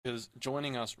Because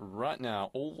joining us right now,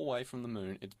 all the way from the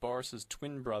moon, it's Boris's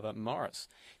twin brother, Morris.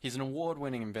 He's an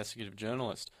award-winning investigative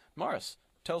journalist. Morris,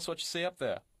 tell us what you see up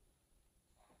there.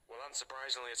 Well,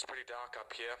 unsurprisingly, it's pretty dark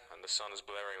up here, and the sun is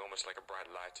blaring almost like a bright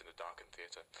light in a darkened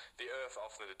theatre. The Earth,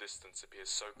 off in the distance, appears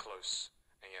so close,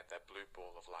 and yet that blue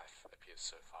ball of life appears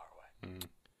so far away.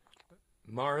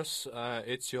 Morris,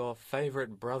 it's your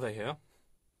favourite brother here.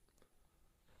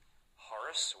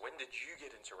 Horace, when did you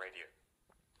get into radio?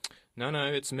 No,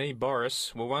 it's me,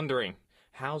 Boris. We're wondering,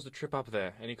 how's the trip up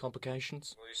there? Any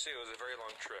complications? Well, you see, it was a very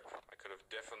long trip. I could have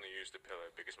definitely used a pillow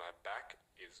because my back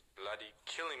is bloody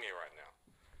killing me right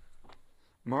now.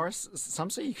 Morris, some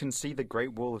say you can see the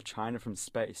Great Wall of China from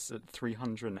space at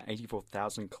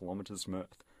 384,000 kilometers from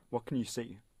Earth. What can you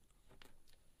see?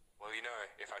 Well, you know,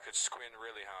 if I could squint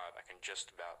really hard, I can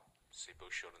just about see Bill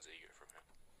Shorten's ego from here.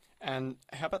 And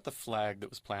how about the flag that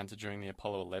was planted during the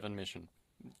Apollo 11 mission?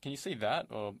 Can you see that,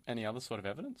 or any other sort of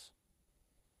evidence?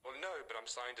 Well, no, but I'm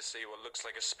starting to see what looks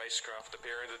like a spacecraft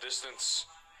appear in the distance.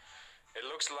 It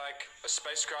looks like a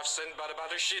spacecraft sent by the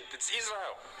Battleship. It's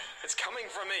Israel. It's coming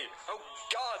from me. Oh,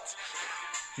 God!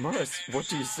 Morris, what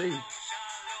do you see?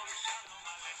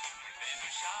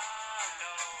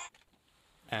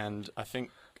 And I think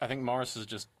Morris is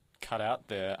just cut out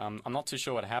there. I'm not too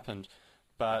sure what happened,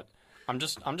 but I'm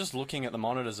just looking at the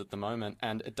monitors at the moment,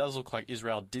 and it does look like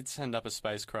Israel did send up a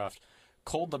spacecraft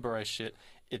called the Bereshit.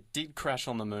 It did crash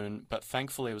on the moon, but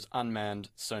thankfully it was unmanned,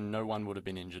 so no one would have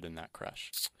been injured in that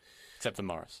crash, except for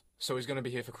Morris. So he's going to be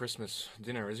here for Christmas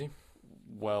dinner, is he?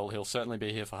 Well, he'll certainly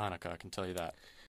be here for Hanukkah, I can tell you that.